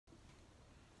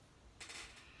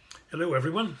Hello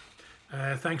everyone,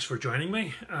 thanks for joining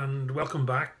me and welcome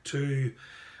back to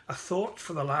a thought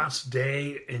for the last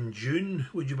day in June.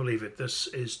 Would you believe it? This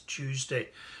is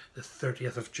Tuesday the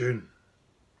 30th of June.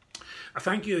 I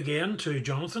thank you again to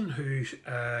Jonathan who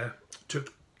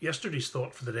took yesterday's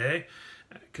thought for the day,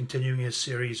 continuing his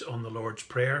series on the Lord's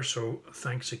Prayer, so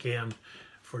thanks again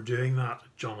for doing that,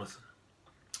 Jonathan.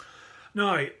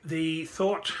 Now, the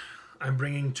thought I'm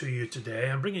bringing to you today,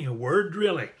 I'm bringing a word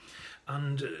really.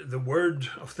 And the word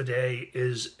of the day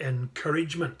is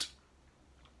encouragement.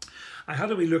 I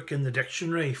had a wee look in the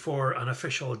dictionary for an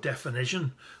official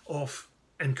definition of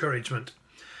encouragement.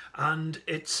 And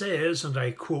it says, and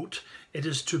I quote, "It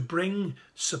is to bring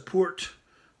support,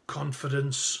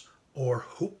 confidence, or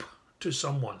hope to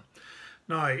someone."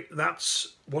 Now,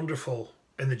 that's wonderful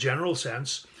in the general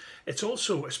sense. It's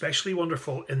also especially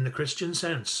wonderful in the Christian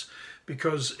sense,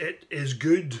 because it is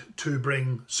good to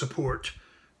bring support,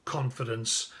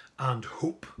 confidence and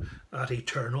hope, that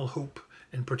eternal hope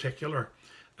in particular,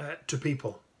 to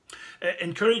people.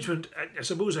 Encouragement, I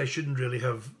suppose I shouldn't really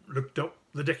have looked up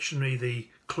the dictionary. The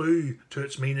clue to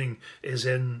its meaning is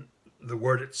in the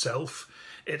word itself.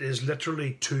 It is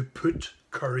literally to put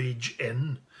courage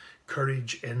in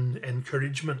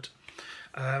encouragement.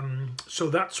 So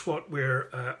that's what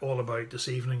we're all about this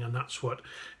evening, and that's what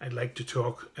I'd like to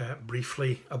talk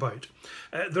briefly about.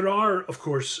 There are, of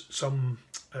course,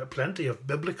 plenty of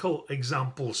biblical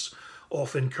examples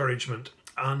of encouragement,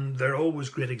 and they're always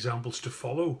great examples to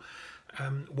follow.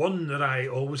 One that I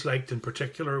always liked in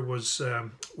particular was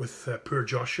with poor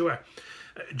Joshua.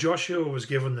 Joshua was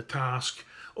given the task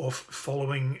of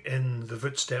following in the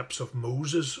footsteps of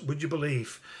Moses, would you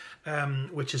believe?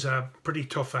 Which is a pretty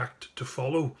tough act to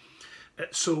follow.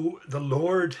 So the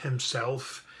Lord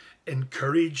himself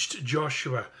encouraged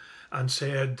Joshua and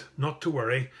said not to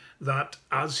worry, that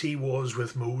as he was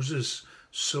with Moses,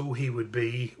 so he would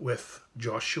be with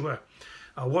Joshua.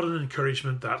 What an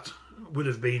encouragement that would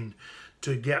have been,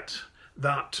 to get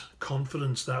that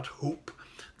confidence, that hope,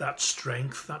 that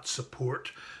strength, that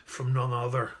support from none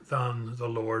other than the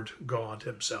Lord God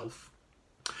himself.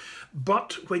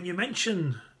 But when you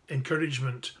mention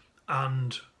encouragement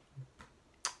and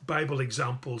Bible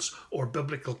examples or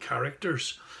biblical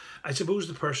characters, I suppose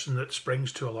the person that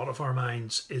springs to a lot of our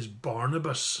minds is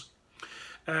Barnabas.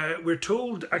 We're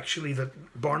told actually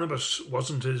that Barnabas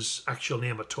wasn't his actual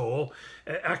name at all.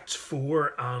 Acts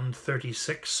 4 and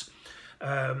 36,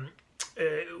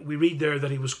 we read there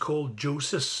that he was called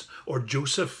Joseph or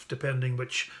Joseph, depending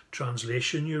which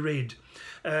translation you read.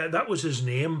 That was his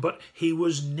name, but he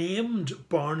was named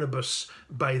Barnabas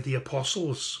by the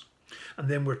apostles. And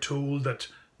then we're told that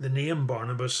the name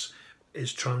Barnabas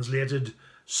is translated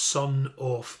son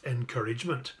of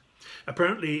encouragement.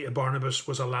 Apparently Barnabas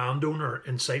was a landowner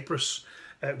in Cyprus.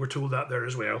 We're told that there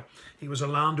as well. He was a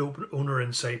landowner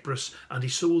in Cyprus, and he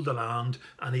sold the land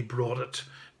and he brought it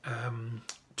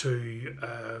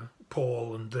to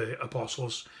Paul and the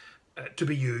apostles to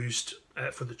be used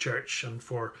for the church and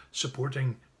for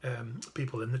supporting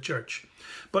people in the church.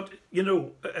 But, you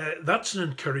know, that's an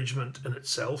encouragement in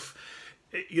itself.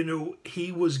 You know,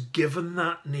 he was given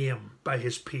that name by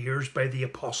his peers, by the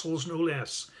apostles no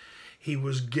less. He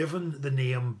was given the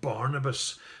name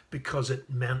Barnabas because it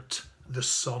meant the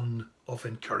son of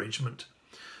encouragement.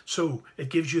 So it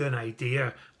gives you an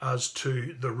idea as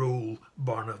to the role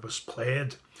Barnabas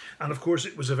played. And of course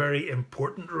it was a very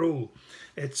important role.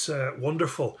 It's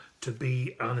wonderful to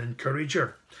be an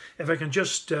encourager. If I can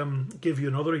just give you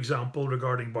another example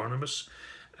regarding Barnabas,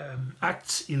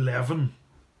 Acts 11,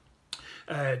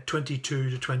 22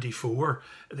 to 24.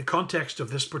 The context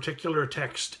of this particular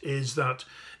text is that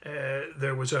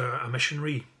there was a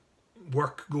missionary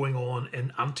work going on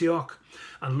in Antioch,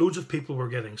 and loads of people were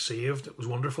getting saved. It was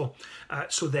wonderful.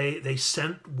 So they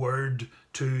sent word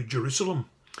to Jerusalem,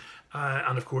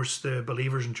 and of course the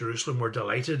believers in Jerusalem were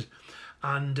delighted.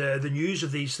 And the news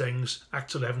of these things,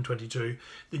 Acts 11:22,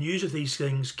 the news of these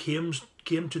things came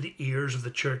to the ears of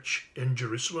the church in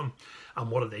Jerusalem.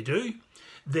 And what did they do?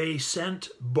 They sent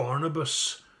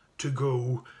Barnabas to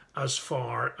go as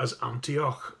far as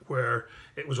Antioch, where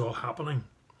it was all happening.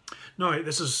 Now,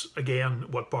 this is again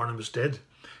what Barnabas did.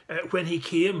 When he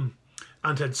came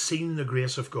and had seen the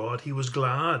grace of God, he was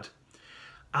glad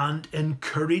and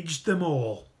encouraged them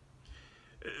all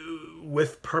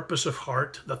with purpose of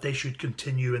heart that they should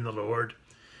continue in the Lord.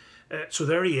 So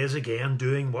there he is again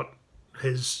doing what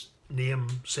his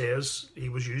name says he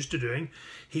was used to doing.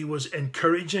 He was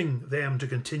encouraging them to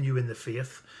continue in the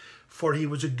faith, for he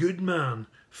was a good man,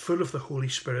 full of the Holy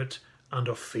Spirit and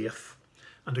of faith,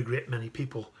 and a great many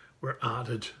people were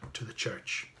added to the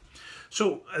church.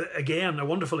 So again, a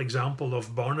wonderful example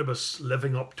of Barnabas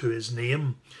living up to his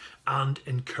name and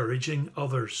encouraging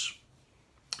others.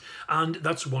 And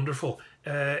that's wonderful.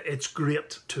 It's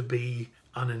great to be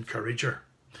an encourager.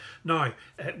 Now,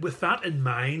 with that in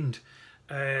mind,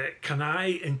 can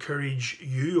I encourage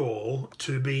you all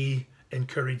to be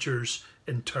encouragers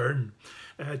in turn?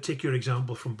 Take your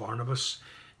example from Barnabas,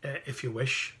 if you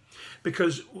wish,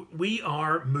 because we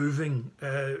are moving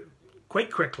quite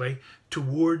quickly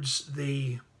towards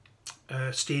the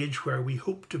stage where we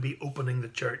hope to be opening the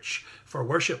church for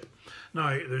worship. Now,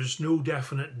 there's no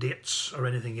definite dates or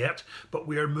anything yet, but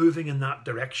we are moving in that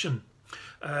direction.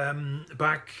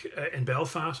 Back in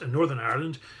Belfast, in Northern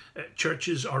Ireland,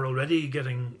 churches are already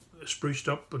getting spruced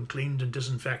up and cleaned and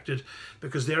disinfected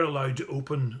because they're allowed to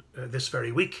open this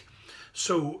very week.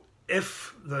 So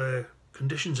if the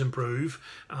conditions improve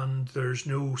and there's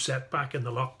no setback in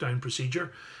the lockdown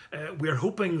procedure, we're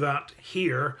hoping that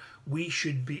here we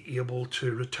should be able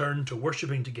to return to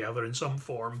worshipping together in some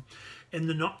form in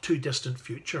the not too distant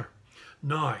future.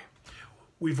 Now,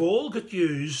 we've all got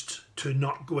used to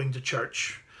not going to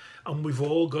church, and we've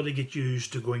all got to get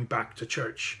used to going back to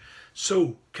church.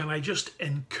 So can I just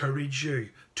encourage you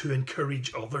to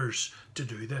encourage others to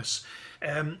do this?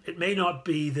 It may not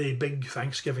be the big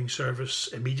Thanksgiving service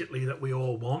immediately that we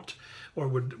all want or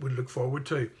would look forward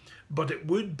to, but it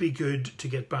would be good to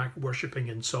get back worshipping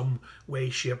in some way,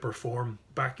 shape or form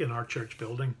back in our church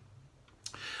building.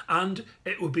 And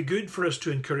it would be good for us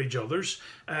to encourage others.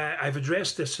 I've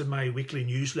addressed this in my weekly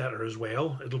newsletter as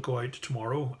well. It'll go out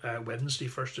tomorrow, Wednesday,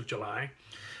 1st of July.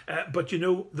 But you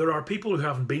know, there are people who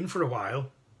haven't been for a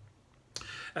while,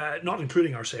 not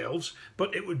including ourselves,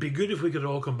 but it would be good if we could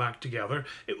all come back together.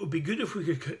 It would be good if we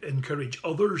could encourage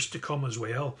others to come as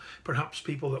well, perhaps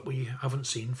people that we haven't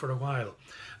seen for a while.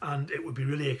 And it would be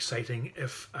really exciting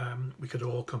if we could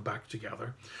all come back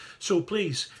together. So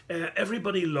please,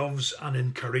 everybody loves an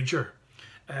encourager,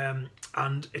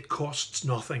 and it costs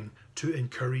nothing to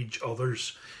encourage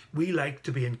others. We like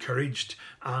to be encouraged,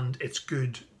 and it's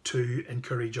good to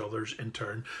encourage others in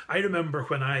turn. I remember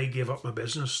when I gave up my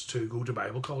business to go to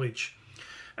Bible college,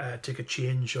 take a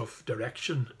change of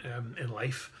direction in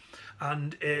life,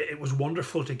 and it was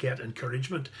wonderful to get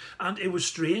encouragement. And it was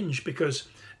strange because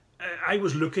I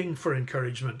was looking for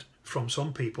encouragement from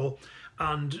some people,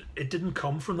 and it didn't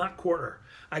come from that quarter.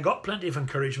 I got plenty of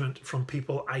encouragement from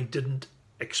people I didn't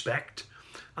expect,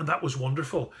 and that was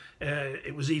wonderful.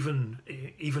 It was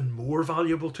even more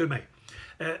valuable to me.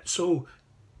 So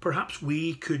perhaps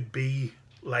we could be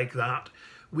like that.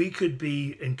 We could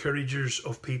be encouragers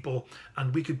of people,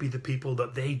 and we could be the people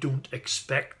that they don't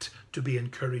expect to be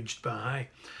encouraged by.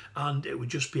 And it would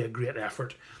just be a great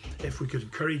effort if we could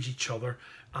encourage each other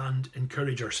and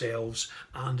encourage ourselves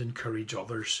and encourage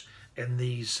others in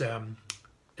these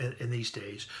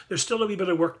days. There's still a wee bit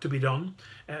of work to be done.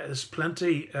 There's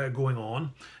plenty going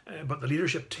on, but the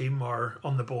leadership team are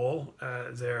on the ball.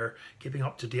 They're keeping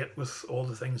up to date with all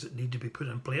the things that need to be put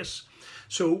in place.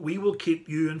 So we will keep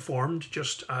you informed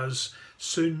just as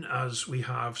soon as we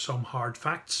have some hard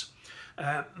facts.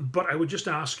 But I would just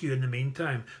ask you in the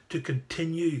meantime to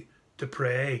continue to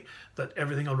pray that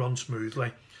everything will run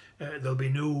smoothly. There'll be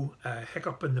no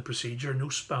hiccup in the procedure, no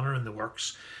spanner in the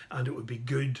works, and it would be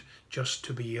good just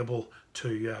to be able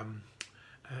to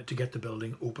get the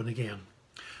building open again.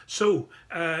 So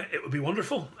it would be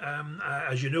wonderful.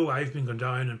 As you know, I've been going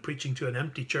down and preaching to an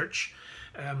empty church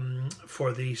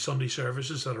for the Sunday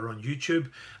services that are on YouTube,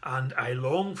 and I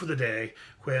long for the day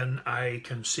when I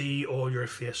can see all your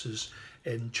faces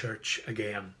in church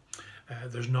again.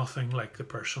 There's nothing like the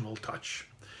personal touch.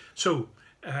 So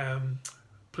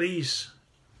please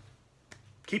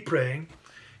keep praying,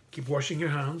 keep washing your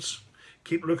hands,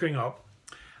 keep looking up,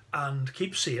 and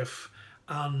keep safe,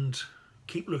 and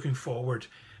keep looking forward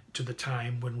to the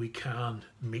time when we can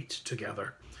meet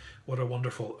together. What a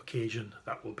wonderful occasion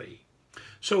that will be.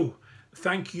 So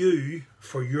thank you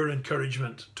for your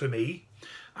encouragement to me.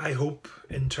 I hope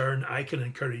in turn I can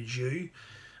encourage you,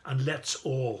 and let's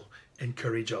all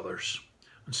encourage others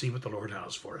and see what the Lord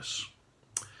has for us.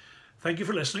 Thank you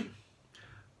for listening.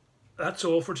 That's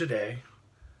all for today,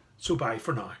 so bye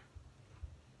for now.